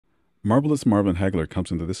Marvelous Marvin Hagler comes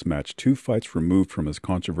into this match 2 fights removed from his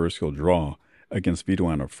controversial draw against Vito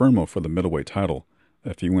Antuofermo for the middleweight title.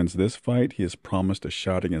 If he wins this fight, he is promised a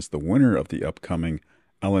shot against the winner of the upcoming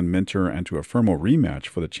Alan Minter-Antuofermo rematch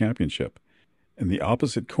for the championship. In the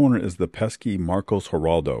opposite corner is the pesky Marcos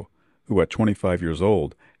Geraldo, who at 25 years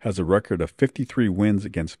old has a record of 53 wins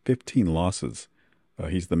against 15 losses.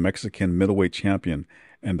 He's the Mexican middleweight champion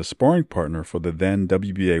and the sparring partner for the then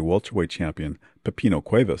WBA welterweight champion Pepino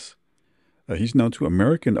Cuevas. He's known to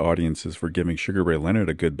American audiences for giving Sugar Ray Leonard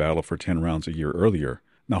a good battle for 10 rounds a year earlier.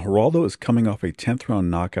 Now, Geraldo is coming off a 10th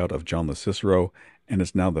round knockout of John Cicero and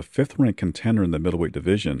is now the 5th ranked contender in the middleweight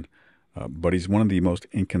division. But he's one of the most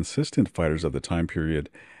inconsistent fighters of the time period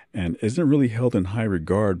and isn't really held in high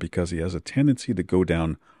regard because he has a tendency to go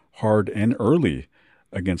down hard and early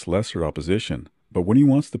against lesser opposition. But when he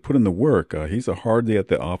wants to put in the work, he's a hard day at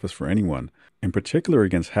the office for anyone, in particular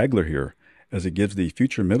against Hagler here, as it gives the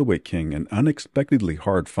future middleweight king an unexpectedly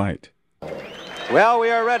hard fight. Well, we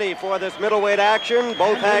are ready for this middleweight action.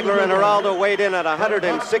 Both Hagler and Geraldo weighed in at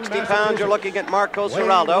 160 pounds. You're looking at Marcos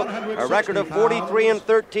Geraldo, a record of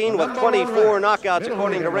 43-13 with 24 knockouts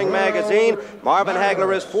according to Ring Magazine. Marvin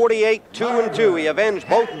Hagler is 48-2-2. He avenged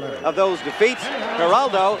both of those defeats.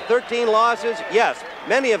 Geraldo, 13 losses. Yes,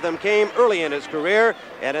 many of them came early in his career.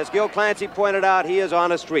 And as Gil Clancy pointed out, he is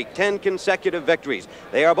on a streak, 10 consecutive victories.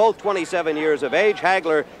 They are both 27 years of age.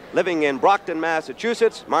 Hagler living in Brockton,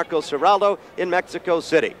 Massachusetts. Marcos Geraldo in Mexico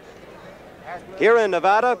City. Here in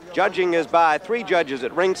Nevada, judging is by 3 judges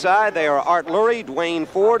at ringside. They are Art Lurie, Dwayne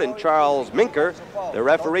Ford, and Charles Minker. The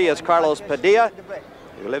referee is Carlos Padilla,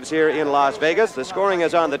 who lives here in Las Vegas. The scoring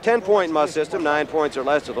is on the 10-point must system, 9 points or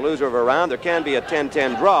less to the loser of a round. There can be a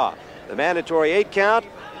 10-10 draw. The mandatory 8 count,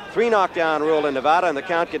 3 knockdown rule in Nevada, and the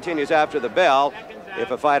count continues after the bell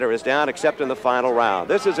if a fighter is down, except in the final round.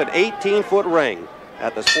 This is an 18-foot ring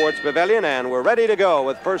at the Sports Pavilion, and we're ready to go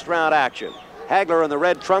with first round action. Hagler in the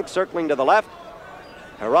red trunks circling to the left.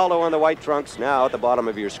 Geraldo in the white trunks now at the bottom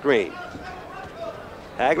of your screen.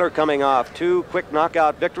 Hagler coming off 2 quick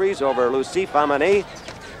knockout victories over Lucif Amani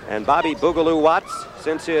and Bobby Boogaloo Watts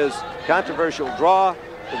since his controversial draw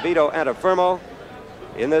to Vito Antuofermo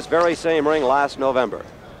in this very same ring last November.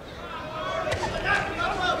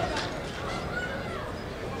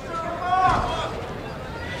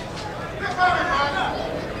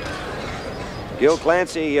 Gil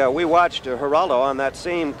Clancy, we watched Geraldo on that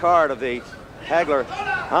same card of the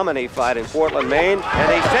Hagler-Amani fight in Portland, Maine,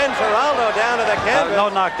 and he sends Geraldo down to the canvas. No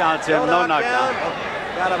knockdown, Tim, no knockdown.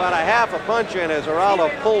 Got about a half a punch in as Geraldo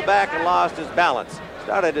pulled back and lost his balance.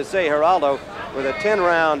 Started to say Geraldo with a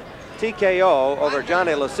 10-round TKO over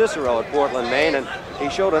Johnny LaCicero at Portland, Maine, and he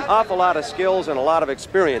showed an awful lot of skills and a lot of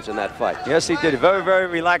experience in that fight. Yes, he did. A very, very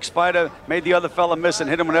relaxed fighter. Made the other fella miss and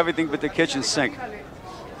hit him with everything but the kitchen sink.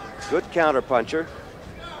 Good counterpuncher.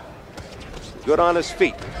 Good on his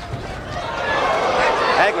feet.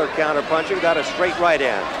 Hagler counterpunching, got a straight right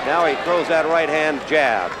hand. Now he throws that right hand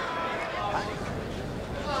jab.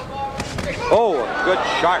 Oh, a good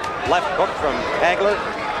sharp left hook from Hagler.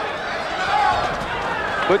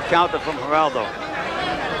 Good counter from Geraldo.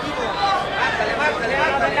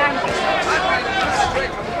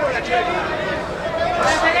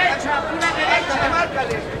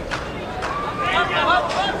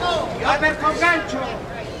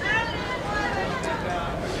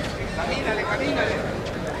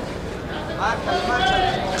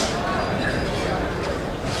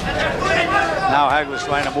 Now Hagler's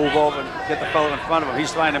trying to move over and get the fellow in front of him.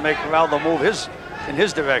 He's trying to make Geraldo move in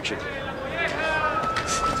his direction.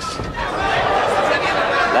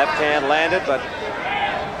 Left hand landed, but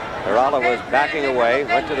Geraldo was backing away,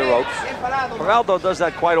 went to the ropes. Geraldo does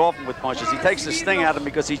that quite often with punches. He takes the sting out of him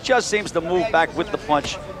because he just seems to move back with the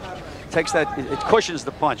punch. Takes that, it cushions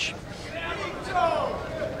the punch.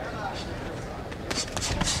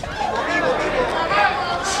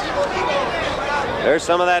 There's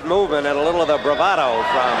some of that movement and a little of the bravado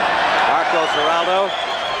from Marcos Geraldo.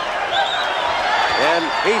 And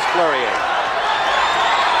he's flurrying.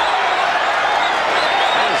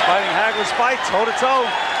 He's fighting Hagler's fight, toe-to-toe.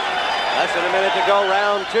 Less than a minute to go,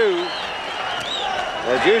 round 2.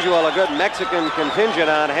 As usual, a good Mexican contingent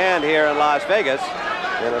on hand here in Las Vegas.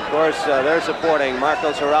 And of course, they're supporting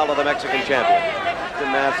Marcos Geraldo, the Mexican champion,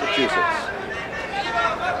 in Massachusetts.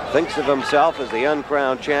 Thinks of himself as the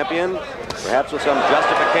uncrowned champion, perhaps with some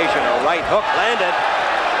justification. A right hook landed.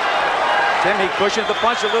 Tim, he cushioned the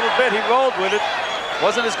punch a little bit. He rolled with it.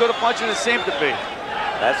 Wasn't as good a punch as it seemed to be.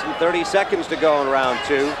 Less than 30 seconds to go in round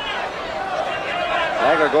 2.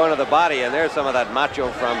 Hagler going to the body, and there's some of that macho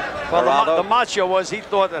from Geraldo. Well, the macho was he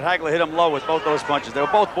thought that Hagler hit him low with both those punches. They were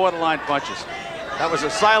both borderline punches. That was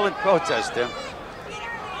a silent protest, Tim.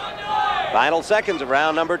 Final seconds of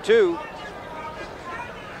round number 2.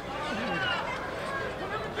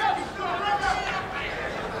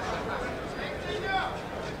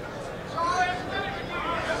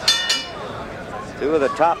 Two of the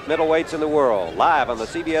top middleweights in the world, live on the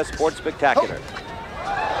CBS Sports Spectacular.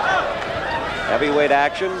 Heavyweight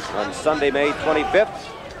action on Sunday, May 25th.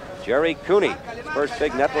 Jerry Cooney, his first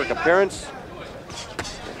big network appearance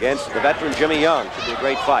against the veteran Jimmy Young. Should be a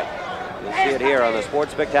great fight. You'll see it here on the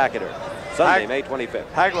Sports Spectacular, Sunday, May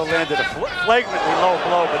 25th. Hagler landed a flagrantly low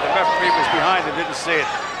blow, but the referee was behind and didn't see it.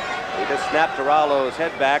 He just snapped Geraldo's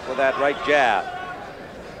head back with that right jab.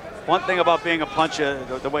 One thing about being a puncher,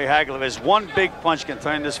 the way Hagler is, one big punch can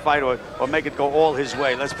turn this fight or make it go all his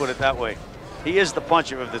way. Let's put it that way. He is the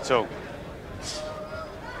puncher of the two.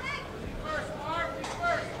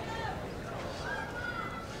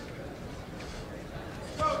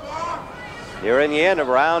 Here in the end of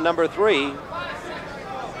round number 3.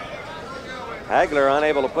 Hagler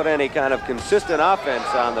unable to put any kind of consistent offense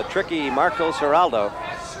on the tricky Marcos Geraldo.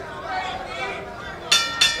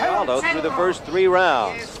 Geraldo through the first 3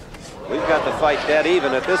 rounds. We've got the fight dead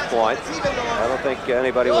even at this point. I don't think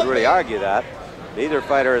anybody would really argue that. Neither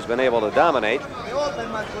fighter has been able to dominate.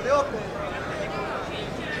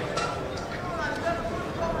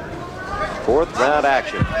 Fourth round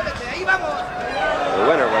action. The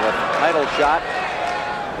winner with a title shot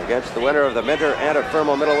against the winner of the Minter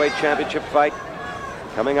Antifermo middleweight championship fight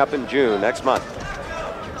coming up in June next month.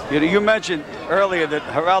 You mentioned earlier that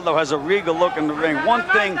Geraldo has a regal look in the ring. One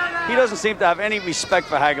thing, he doesn't seem to have any respect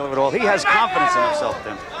for Hagler at all. He has confidence in himself,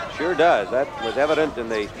 Tim. Sure does. That was evident in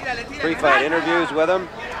the pre-fight interviews with him.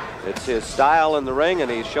 It's his style in the ring, and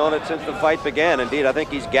he's shown it since the fight began. Indeed, I think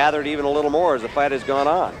he's gathered even a little more as the fight has gone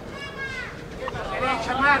on.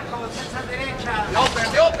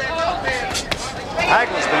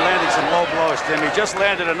 Hagler's been landing some low blows, Tim. He just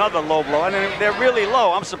landed another low blow, and they're really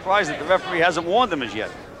low. I'm surprised that the referee hasn't warned him as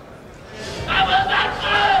yet.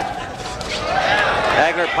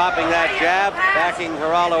 Hagler popping that jab, backing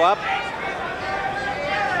Geraldo up.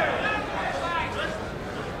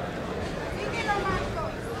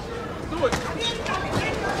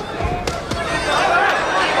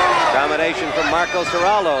 Domination from Marcos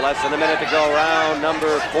Geraldo. Less than a minute to go, round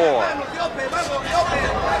number 4.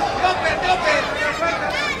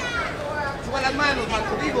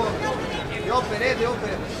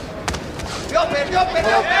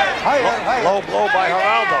 Low blow by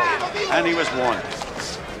Geraldo, and he was warned.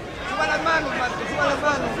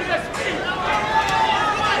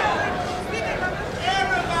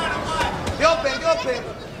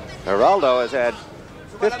 Geraldo has had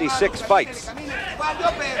 56 fights.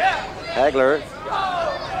 Hagler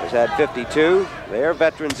has had 52. They are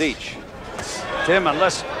veterans each. Tim,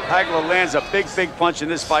 unless Hagler lands a big punch in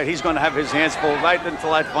this fight, he's going to have his hands full right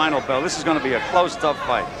until that final bell. This is going to be a close, tough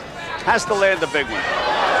fight. Has to land a big one.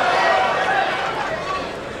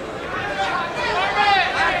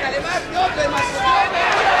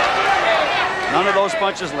 None of those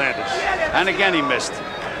punches landed. And again, he missed.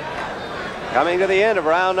 Coming to the end of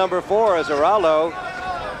round number 4 is Geraldo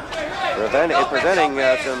presenting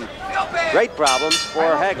some great problems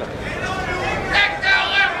for Hagler.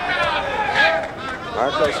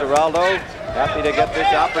 Marcos Geraldo happy to get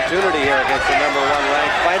this opportunity here against the #1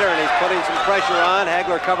 ranked fighter, and he's putting some pressure on.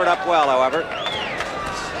 Hagler covered up well, however.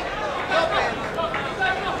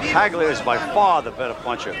 Hagler is by far the better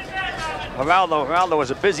puncher. Geraldo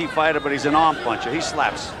was a busy fighter, but he's an arm puncher. He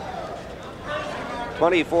slaps.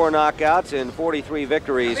 24 knockouts in 43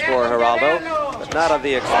 victories for Geraldo, but not of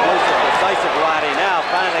the explosive, decisive variety. Now,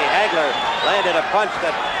 finally, Hagler landed a punch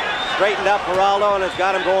that straightened up Geraldo and has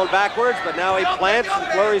got him going backwards, but now he plants and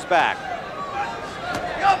flurries back.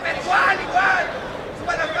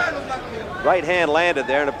 Right hand landed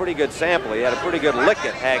there in a pretty good sample. He had a pretty good lick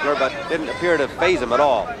at Hagler, but didn't appear to faze him at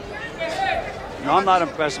all. No, I'm not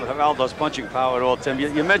impressed with Geraldo's punching power at all, Tim.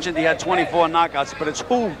 You mentioned he had 24 knockouts, but it's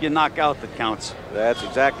who you knock out that counts. That's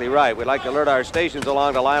exactly right. We'd like to alert our stations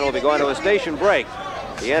along the line. We'll be going to a station break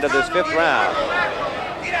at the end of this 5th round.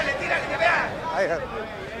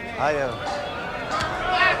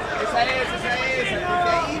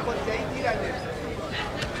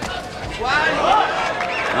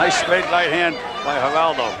 Nice straight right hand by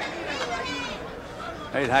Geraldo.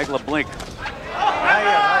 Made Hagler blink.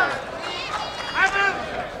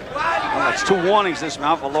 Well, that's 2 warnings this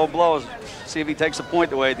round for low blows. See if he takes a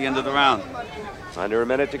point away at the end of the round. Under a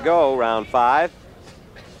minute to go, round 5.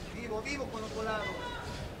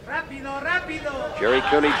 Jerry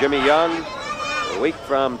Cooney, Jimmy Young, a week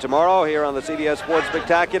from tomorrow here on the CBS Sports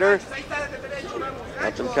Spectacular.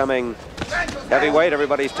 Up and coming Heavyweight,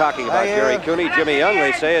 everybody's talking about Jerry Cooney. Jimmy Young,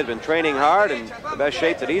 they say, has been training hard and the best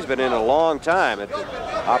shape that he's been in a long time. It's an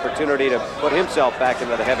opportunity to put himself back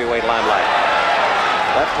into the heavyweight limelight.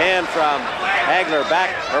 Left hand from Hagler,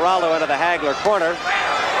 back Geraldo into the Hagler corner.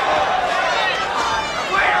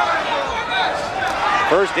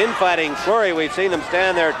 First infighting flurry, we've seen them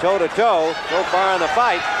stand there toe-to-toe so far in the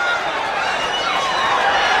fight.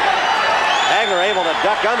 Hagler able to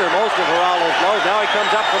duck under most of Geraldo's blows. Now he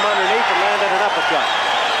comes up from underneath and landed an uppercut.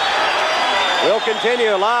 We'll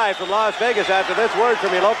continue live from Las Vegas after this word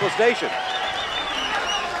from your local station.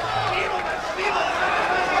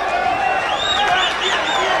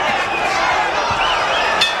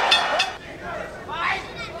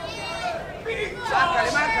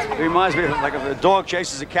 It reminds me of like if a dog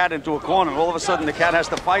chases a cat into a corner, all of a sudden the cat has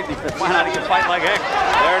to fight, and he find out he can fight like heck.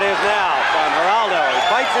 There it is now from Geraldo. He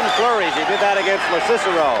fights in flurries. He did that against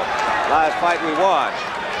Cicero. Last fight we watched.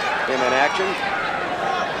 Him in action.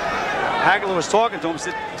 Hagler was talking to him,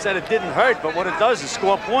 said it didn't hurt, but what it does is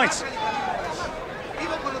score points.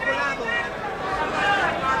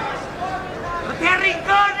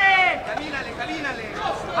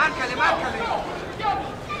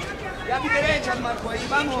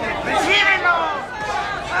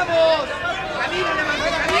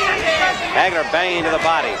 Hagler banging to the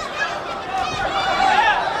body.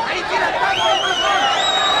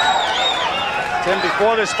 Tim,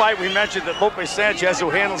 before this fight, we mentioned that Lupe Sanchez, who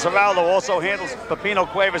handles Geraldo, also handles Pepino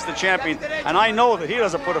Cuevas, the champion. And I know that he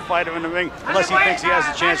doesn't put a fighter in the ring unless he thinks he has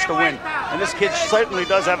a chance to win. And this kid certainly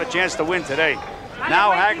does have a chance to win today.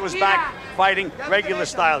 Now Hagler's back fighting regular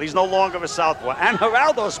style. He's no longer a southpaw. And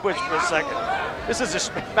Geraldo switched for a second. This is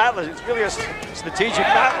a battle. It's really a strategic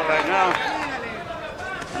battle right now.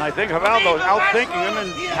 And I think Geraldo is outthinking him,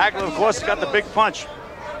 and Hagler, of course, has got the big punch.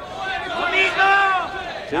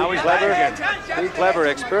 Now he's clever again. Two clever,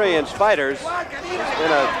 experienced fighters. It's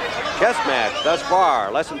been a chess match thus far.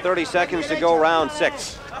 Less than 30 seconds to go, round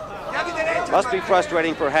 6. Must be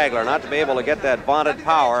frustrating for Hagler not to be able to get that vaunted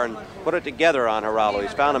power and put it together on Geraldo.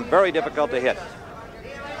 He's found him very difficult to hit.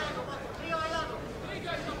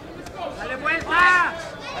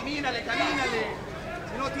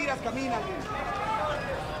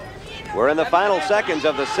 We're in the final seconds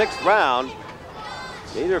of the 6th round.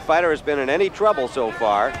 Neither fighter has been in any trouble so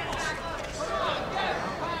far.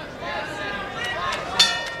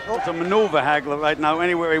 To maneuver Hagler right now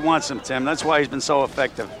anywhere he wants him, Tim. That's why he's been so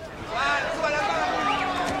effective.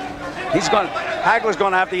 Hagler's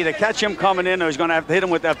going to have to either catch him coming in, or he's going to have to hit him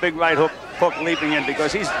with that big right hook leaping in,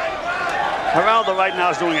 because Geraldo right now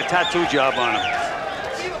is doing a tattoo job on him.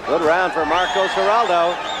 Good round for Marcos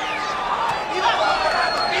Geraldo.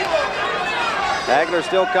 Hagler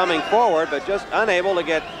still coming forward, but just unable to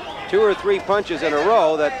get 2 or 3 punches in a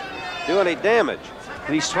row that do any damage.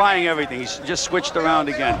 And he's trying everything. He's just switched around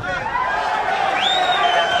again.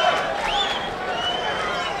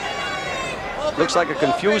 Looks like a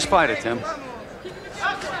confused fighter, Tim.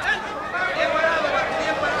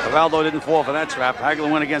 Geraldo didn't fall for that trap. Hagler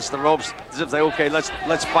went against the ropes as if they, okay, let's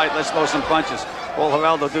fight, let's throw some punches. All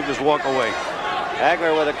Geraldo did was walk away.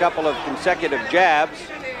 Hagler with a couple of consecutive jabs,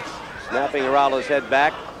 snapping Geraldo's head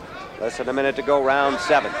back. Less than a minute to go, round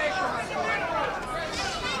 7.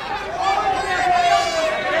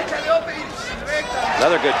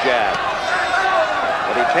 Another good jab,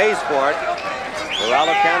 but he pays for it.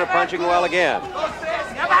 Geraldo counter-punching well again.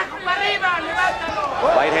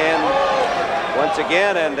 Right hand once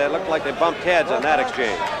again, and it looked like they bumped heads on that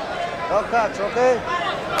exchange. No cuts, okay?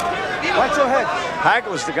 Watch your head.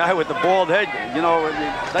 Hagler's the guy with the bald head. You know,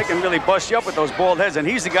 they can really bust you up with those bald heads, and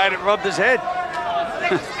he's the guy that rubbed his head.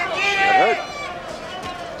 It hurt.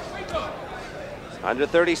 Under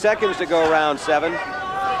 30 seconds to go, round 7.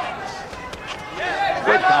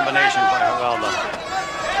 Good combination by Geraldo.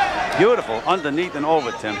 Beautiful, underneath and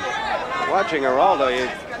over, Tim. Watching Geraldo, you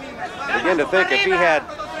begin to think if he had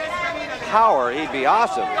power, he'd be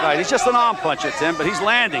awesome. Right, he's just an arm puncher, Tim, but he's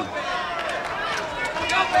landing.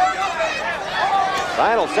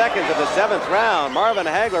 Final seconds of the 7th round. Marvin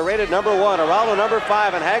Hagler rated number 1, Geraldo number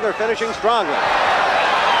 5, and Hagler finishing strongly.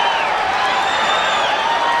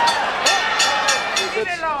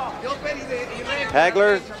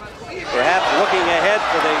 Hagler perhaps looking ahead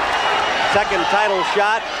for the 2nd title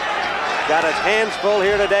shot. Got his hands full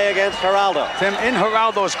here today against Geraldo. Tim, in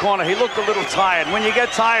Geraldo's corner, he looked a little tired. When you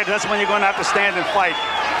get tired, that's when you're going to have to stand and fight.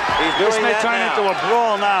 He's doing this may that turn now. into a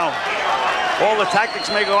brawl now. All the tactics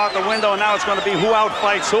may go out the window, and now it's going to be who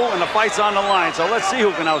outfights who, and the fight's on the line. So let's see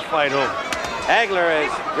who can outfight who. Hagler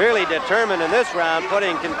is really determined in this round,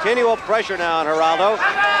 putting continual pressure now on Geraldo.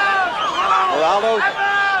 Geraldo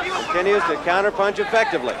continues to counterpunch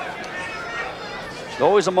effectively.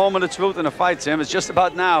 Always a moment of truth in a fight, Tim. It's just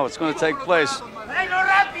about now. It's going to take place.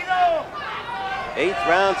 8th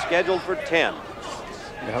round scheduled for 10.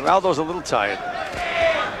 Yeah, Geraldo's a little tired.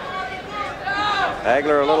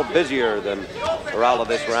 Hagler a little busier than Geraldo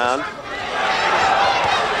this round.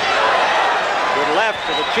 Good left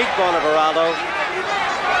to the cheekbone of Geraldo.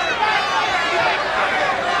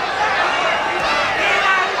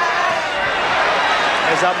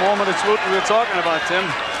 There's that moment of truth we were talking about, Tim.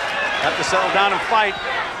 Have to settle down and fight.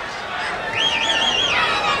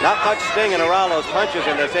 Not much sting in Geraldo's punches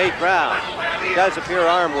in this 8th round. He does appear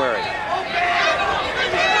arm weary.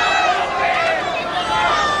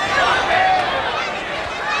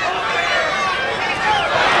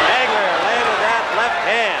 Hagler landed that left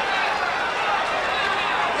hand.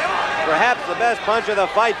 Perhaps the best punch of the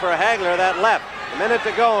fight for Hagler, that left. A minute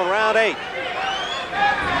to go in round 8.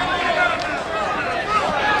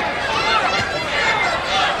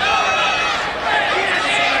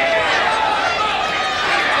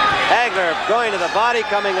 Hagler going to the body,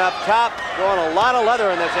 coming up top, throwing a lot of leather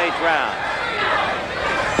in this 8th round.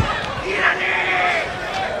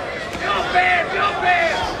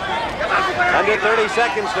 Under 30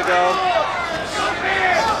 seconds to go.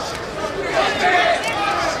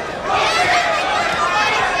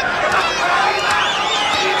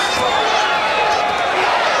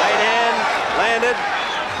 Right hand landed.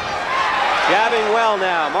 Jabbing well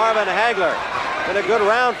now. Marvin Hagler. Been a good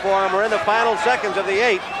round for him. We're in the final seconds of the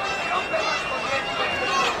 8th.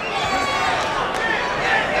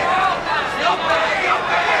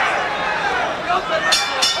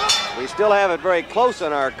 We still have it very close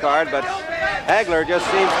on our card, but Hagler just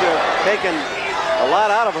seems to have taken a lot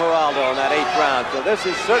out of Geraldo in that 8th round. So this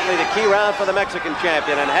is certainly the key round for the Mexican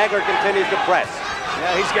champion, and Hagler continues to press.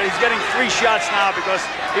 Yeah, he's getting 3 shots now because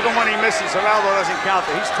even when he misses, Geraldo doesn't count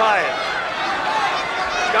it. He's tired.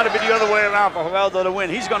 It's got to be the other way around for Geraldo to win.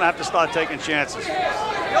 He's going to have to start taking chances.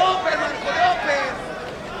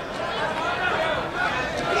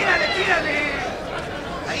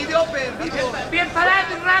 Bien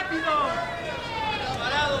parado y rápido.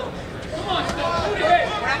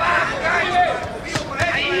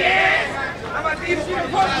 Ahí es. Vivo con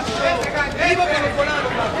los volados.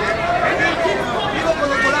 Vivo con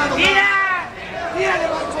los volados. Tira. Tírale,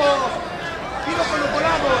 Marco. Vivo con los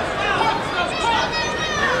volados.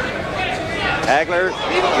 Hagler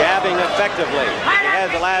jabbing effectively. He has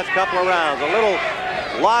the last couple of rounds. A little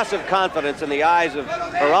loss of confidence in the eyes of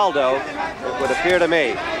Geraldo, it would appear to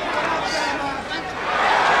me.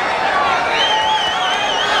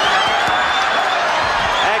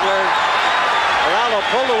 Geraldo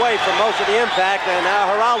pulled away from most of the impact, and now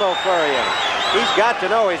Geraldo flurrying. He's got to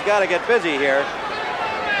know he's got to get busy here.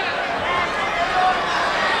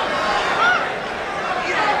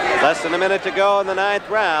 Less than a minute to go in the 9th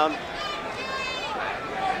round.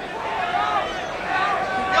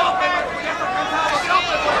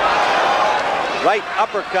 Right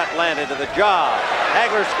uppercut landed to the jaw.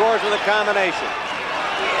 Hagler scores with a combination.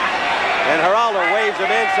 And Geraldo waves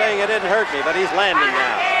him in, saying it didn't hurt me, but he's landing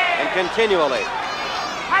now. And continually.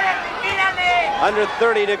 Under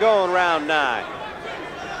 30 to go in round 9.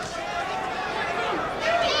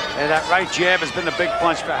 And that right jab has been the big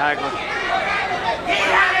punch for Hagler.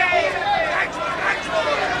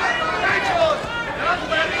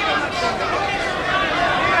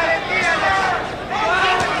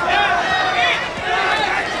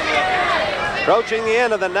 Approaching the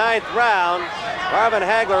end of the 9th round, Marvin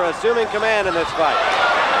Hagler assuming command in this fight.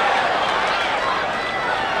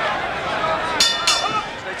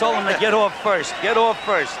 They told him to get off first. Get off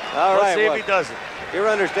first. All right, let's see if he does it. Your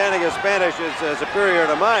understanding of Spanish is superior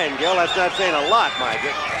to mine, Gil. That's not saying a lot, mind you.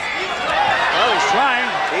 Well, he's trying.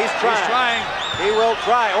 He's trying. He's trying. He will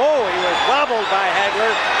try. Oh, he was wobbled by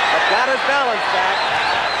Hagler, but got his balance back.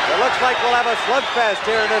 It looks like we'll have a slugfest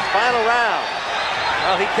here in this final round.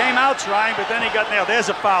 Well, he came out trying, but then he got nailed. There's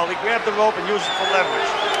a foul. He grabbed the rope and used it for leverage.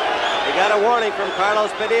 He got a warning from Carlos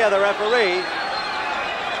Padilla, the referee.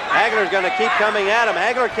 Hagler's going to keep coming at him.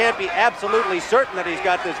 Hagler can't be absolutely certain that he's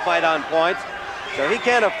got this fight on points, so he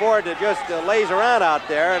can't afford to just laze around out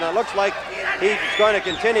there, and it looks like he's going to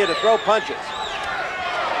continue to throw punches.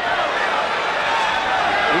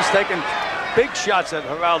 He's taking big shots at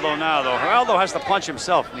Geraldo now, though. Geraldo has to punch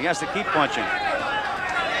himself, and he has to keep punching.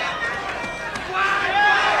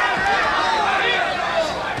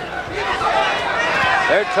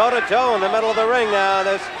 They're toe-to-toe in the middle of the ring now,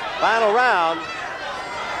 this final round.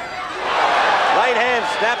 Right hand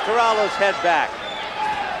snapped Geraldo's head back.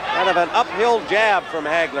 Kind of an uphill jab from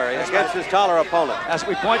Hagler against his taller opponent. As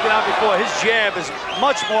we pointed out before, his jab is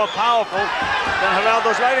much more powerful than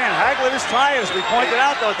Geraldo's right hand. Hagler is tired, as we pointed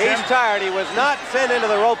out, though, Tim. He's tired. He was not sent into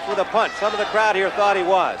the ropes with a punch. Some of the crowd here thought he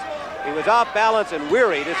was. He was off balance and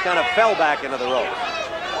weary, just kind of fell back into the ropes.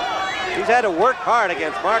 He's had to work hard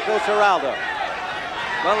against Marcos Geraldo.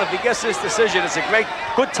 Well, if he gets this decision, it's a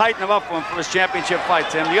good tighten him up for him for his championship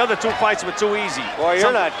fight, Tim. The other 2 fights were too easy. Boy,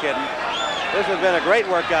 you're not kidding. This has been a great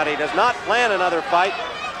workout. He does not plan another fight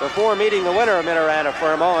before meeting the winner of Middleweight,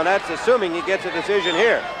 and that's assuming he gets a decision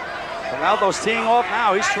here. Geraldo's teeing off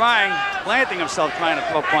now. He's planting himself, trying to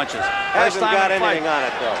throw punches. Hasn't got anything on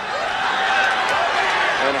it, though.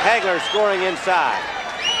 And Hagler scoring inside.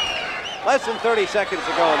 Less than 30 seconds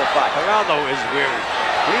to go in the fight. Geraldo is weary.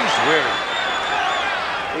 He's weary.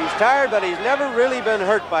 He's tired, but he's never really been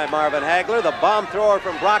hurt by Marvin Hagler, the bomb thrower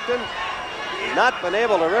from Brockton. He's not been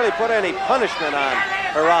able to really put any punishment on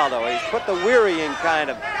Geraldo. He's put the wearying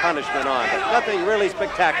kind of punishment on, but nothing really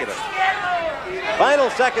spectacular.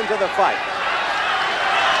 Final seconds of the fight.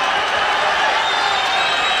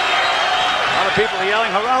 A lot of people are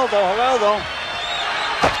yelling, Geraldo, Geraldo.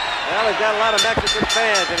 Well, he's got a lot of Mexican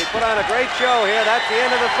fans, and he put on a great show here. That's the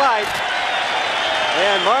end of the fight.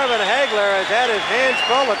 And Marvin Hagler has had his hands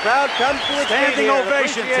full. The crowd comes to its feet Standing here.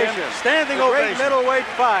 ovation, Tim. Standing ovation. Great middleweight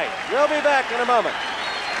fight. We'll be back in a moment.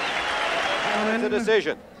 It's a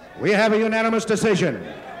decision. We have a unanimous decision.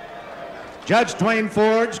 Judge Dwayne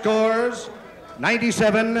Ford scores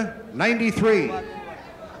 97-93.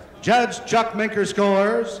 Judge Chuck Minker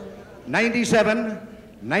scores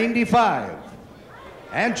 97-95.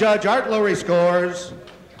 And Judge Art Lurie scores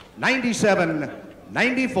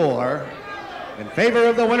 97-94 in favor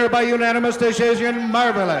of the winner by unanimous decision,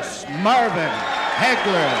 Marvelous Marvin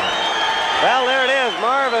Hagler. Well, there it is,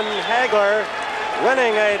 Marvin Hagler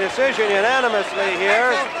winning a decision unanimously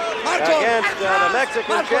here against the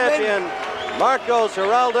Mexican champion, Marcos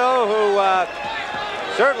Geraldo, who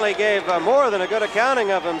certainly gave more than a good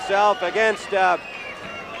accounting of himself against the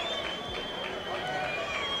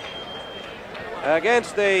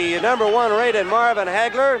 #1 rated Marvin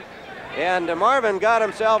Hagler. And Marvin got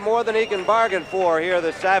himself more than he can bargain for here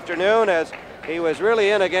this afternoon, as he was really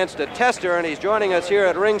in against a tester, and he's joining us here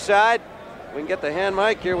at ringside. We can get the hand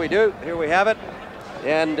mic. Here we do. Here we have it.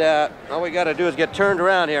 And all we got to do is get turned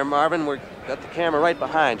around here, Marvin. We've got the camera right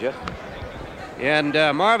behind you. And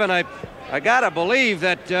Marvin, I got to believe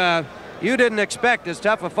that you didn't expect as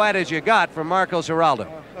tough a fight as you got from Marcos Geraldo.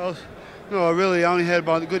 No, really, I only had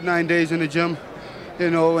about a good 9 days in the gym, you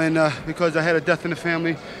know, and because I had a death in the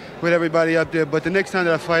family with everybody up there. But the next time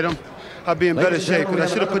that I fight him, I'll be in better shape, because I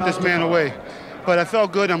should have put this man away. But I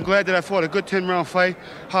felt good. I'm glad that I fought a good 10-round fight,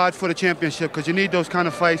 hard for the championship, because you need those kind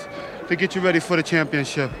of fights to get you ready for the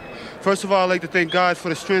championship. First of all, I'd like to thank God for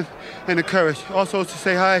the strength and the courage. Also to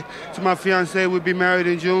say hi to my fiancée. We'll be married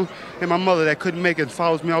in June, and my mother that couldn't make it,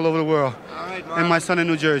 follows me all over the world. All right, Marvin. And my son in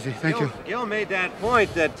New Jersey. Thank you. Gil made that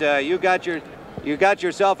point that you got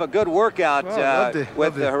yourself a good workout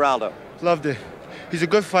with Geraldo. Loved it. He's a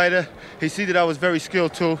good fighter. He see that I was very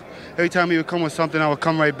skilled too. Every time he would come with something, I would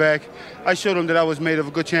come right back. I showed him that I was made of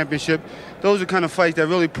a good championship. Those are the kind of fights that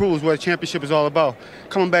really proves what a championship is all about.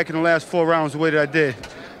 Coming back in the last 4 rounds the way that I did.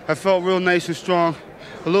 I felt real nice and strong,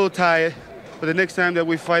 a little tired, but the next time that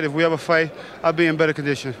we fight, if we ever fight, I'll be in better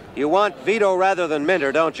condition. You want Vito rather than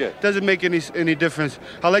Minter, don't you? Doesn't make any difference.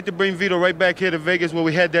 I like to bring Vito right back here to Vegas where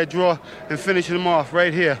we had that draw and finish him off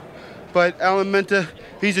right here. But Alan Minter,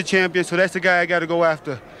 he's a champion, so that's the guy I got to go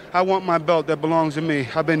after. I want my belt that belongs to me.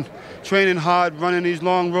 I've been training hard, running these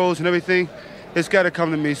long roads and everything. It's got to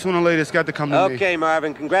come to me. Sooner or later, it's got to come to me. Okay,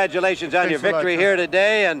 Marvin, congratulations on your victory here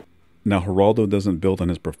today. And now, Geraldo doesn't build on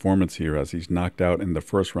his performance here, as he's knocked out in the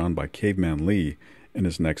first round by Caveman Lee in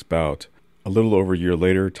his next bout. A little over a year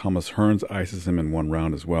later, Thomas Hearns ices him in 1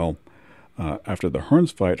 round as well. After the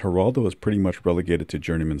Hearns fight, Geraldo is pretty much relegated to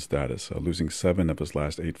journeyman status, losing 7 of his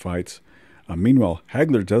last 8 fights. Meanwhile,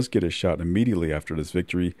 Hagler does get his shot immediately after this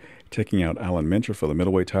victory, taking out Alan Minter for the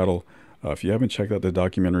middleweight title. If you haven't checked out the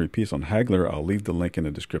documentary piece on Hagler, I'll leave the link in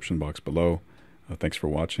the description box below. Thanks for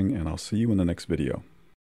watching, and I'll see you in the next video.